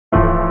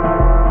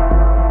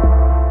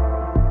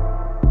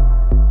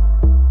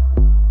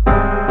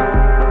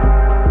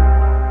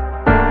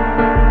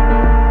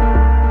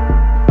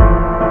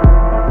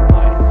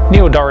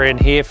Dorian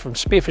here from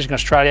Spearfishing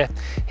Australia,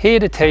 here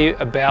to tell you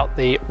about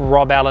the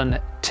Rob Allen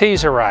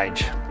teaser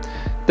range.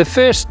 The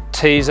first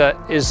teaser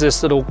is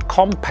this little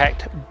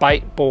compact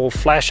bait ball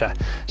flasher.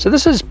 So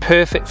this is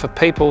perfect for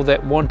people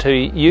that want to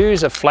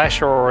use a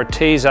flasher or a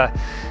teaser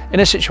in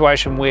a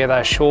situation where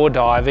they're shore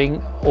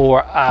diving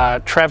or are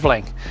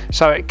traveling.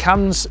 So it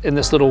comes in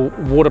this little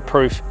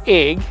waterproof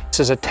egg.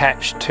 This is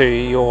attached to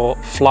your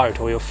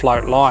float or your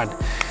float line.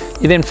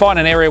 You then find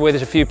an area where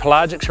there's a few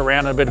pelagics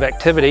around and a bit of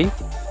activity.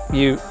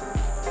 You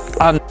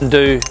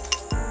undo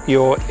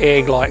your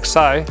egg like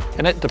so,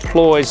 and it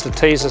deploys the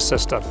teaser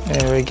system.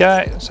 There we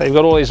go. So you've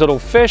got all these little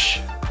fish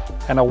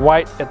and a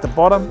weight at the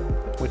bottom,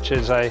 which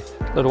is a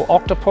little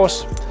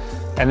octopus.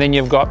 And then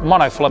you've got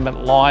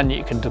monofilament line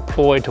you can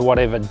deploy to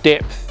whatever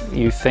depth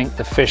you think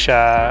the fish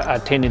are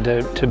tending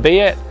to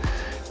be at.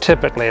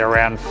 Typically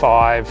around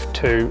 5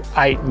 to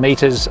 8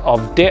 meters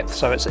of depth,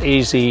 so it's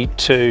easy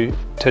to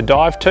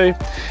dive to.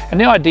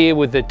 And the idea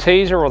with the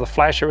teaser or the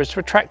flasher is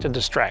to attract and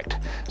distract.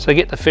 So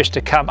get the fish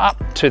to come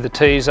up to the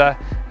teaser,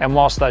 and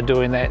whilst they're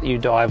doing that, you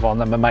dive on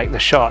them and make the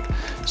shot.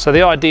 So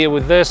the idea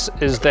with this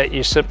is that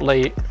you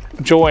simply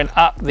join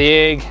up the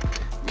egg,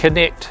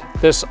 connect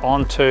this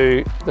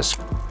onto the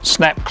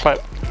snap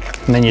clip,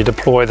 and then you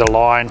deploy the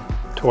line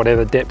to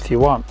whatever depth you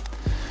want.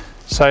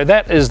 So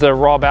that is the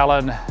Rob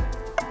Allen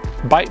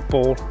bait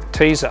ball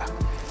teaser.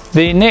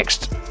 The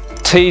next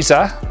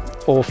teaser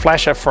or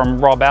flasher from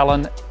Rob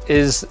Allen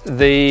is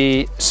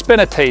the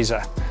spinner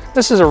teaser.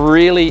 This is a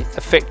really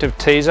effective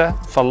teaser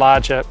for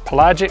larger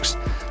pelagics.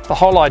 The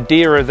whole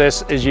idea of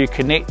this is you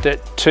connect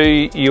it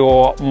to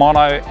your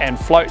mono and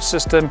float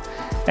system,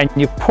 and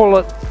you pull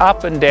it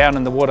up and down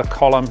in the water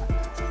column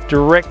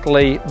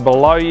directly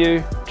below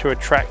you to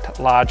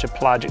attract larger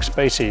pelagic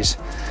species.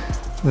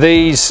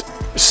 These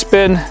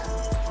spin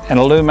and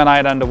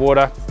illuminate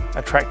underwater,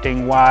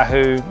 attracting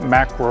wahoo,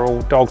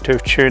 mackerel,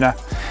 dogtooth tuna,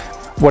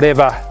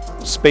 whatever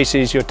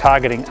species you're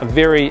targeting. A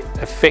very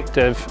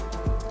effective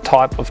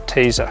type of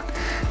teaser.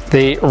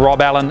 The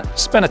Rob Allen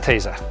spinner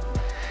teaser.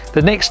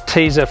 The next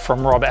teaser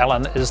from Rob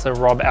Allen is the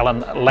Rob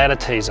Allen ladder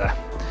teaser.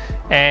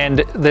 And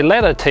the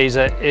ladder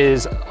teaser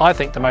is, I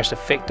think, the most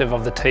effective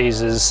of the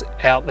teasers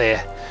out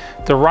there.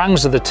 The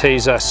rungs of the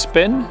teaser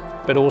spin,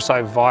 but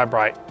also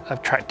vibrate,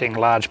 attracting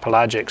large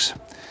pelagics.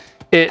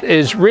 It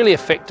is really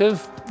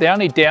effective. The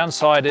only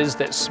downside is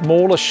that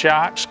smaller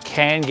sharks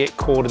can get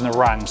caught in the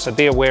rung, so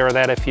be aware of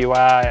that. If you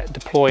are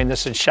deploying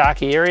this in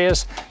sharky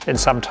areas, then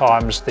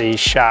sometimes the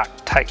shark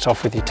takes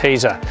off with your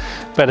teaser.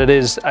 But it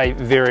is a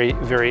very,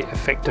 very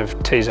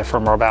effective teaser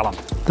from Rob Allen,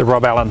 the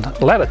Rob Allen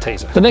ladder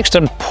teaser. The next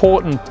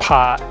important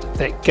part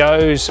that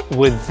goes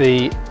with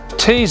the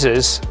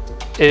teasers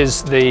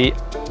is the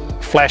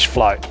flash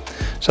float.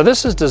 So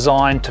this is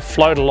designed to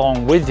float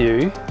along with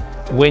you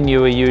when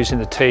you are using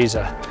the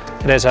teaser.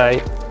 It has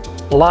a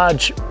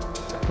large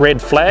red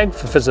flag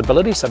for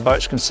visibility so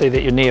boats can see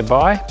that you're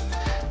nearby,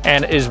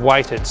 and is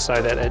weighted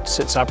so that it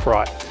sits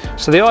upright.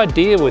 So the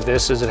idea with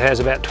this is it has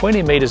about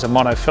 20 meters of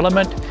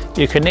monofilament.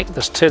 You connect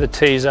this to the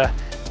teaser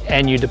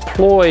and you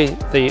deploy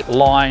the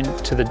line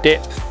to the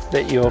depth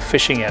that you're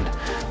fishing in.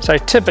 So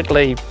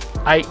typically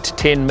 8 to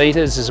 10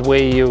 meters is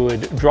where you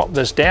would drop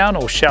this down,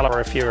 or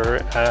shallower if you're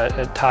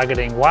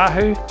targeting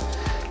wahoo.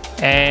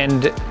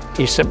 And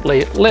you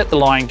simply let the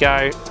line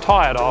go,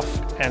 tie it off,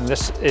 and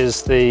this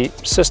is the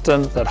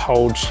system that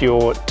holds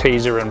your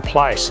teaser in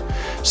place.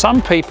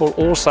 Some people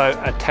also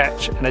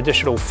attach an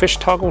additional fish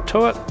toggle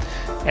to it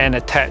and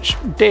attach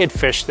dead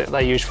fish that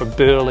they use for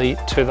burley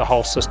to the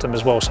whole system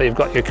as well. So you've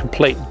got your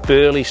complete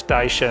burley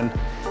station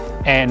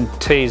and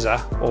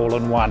teaser all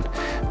in one.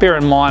 Bear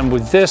in mind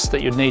with this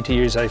that you need to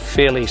use a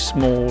fairly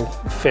small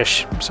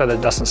fish so that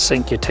it doesn't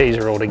sink your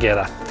teaser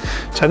altogether.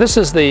 So this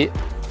is the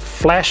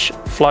flash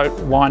float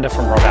winder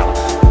from Rob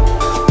Allen.